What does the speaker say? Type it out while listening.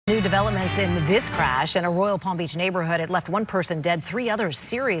New developments in this crash in a Royal Palm Beach neighborhood. It left one person dead, 3 others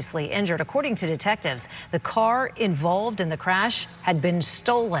seriously injured. According to detectives, the car involved in the crash had been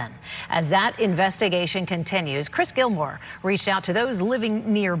stolen. As that investigation continues, Chris Gilmore reached out to those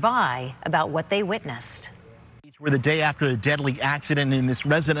living nearby about what they witnessed. Where the day after a deadly accident in this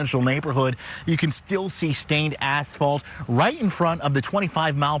residential neighborhood, you can still see stained asphalt right in front of the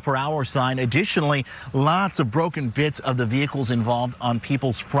 25-mile-per-hour sign. Additionally, lots of broken bits of the vehicles involved on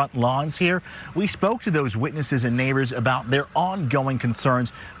people's front lawns here. We spoke to those witnesses and neighbors about their ongoing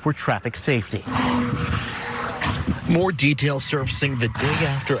concerns for traffic safety. More details surfacing the day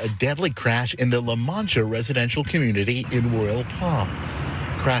after a deadly crash in the La Mancha residential community in Royal Palm.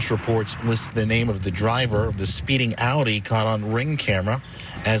 Crash reports list the name of the driver of the speeding Audi caught on Ring camera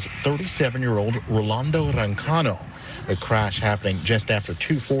as 37-year-old Rolando Rancano. The crash, happening just after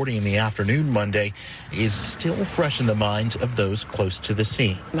 2:40 in the afternoon Monday, is still fresh in the minds of those close to the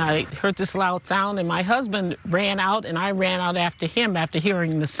scene. I heard this loud sound, and my husband ran out, and I ran out after him after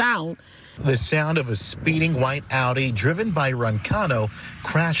hearing the sound. The sound of a speeding white Audi driven by Rancano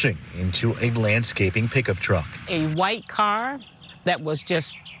crashing into a landscaping pickup truck. A white car that was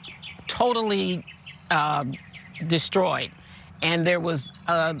just totally destroyed. And there was,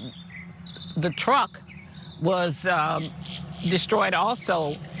 the truck was destroyed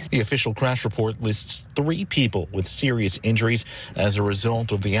also. The official crash report lists 3 people with serious injuries as a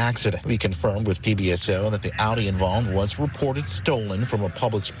result of the accident. We confirmed with PBSO that the Audi involved was reported stolen from a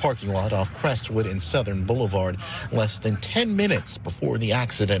Publix parking lot off Crestwood and Southern Boulevard less than 10 minutes before the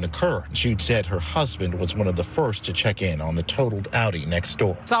accident occurred. Jude said her husband was one of the first to check in on the totaled Audi next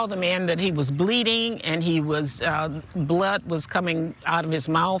door. Saw the man that he was bleeding and he was, blood was coming out of his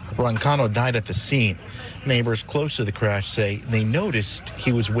mouth. Rancano died at the scene. Neighbors close to the crash say they noticed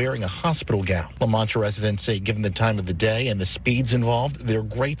he was wearing a hospital gown. La Mancha residents say given the time of the day and the speeds involved, they're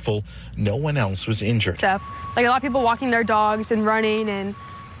grateful no one else was injured. Like a lot of people walking their dogs and running, and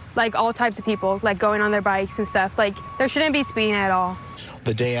like all types of people like going on their bikes and stuff. Like there shouldn't be speeding at all.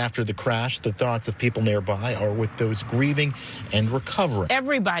 The day after the crash, the thoughts of people nearby are with those grieving and recovering.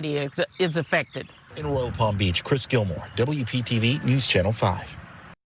 Everybody is affected. In Royal Palm Beach, Chris Gilmore, WPTV News Channel 5.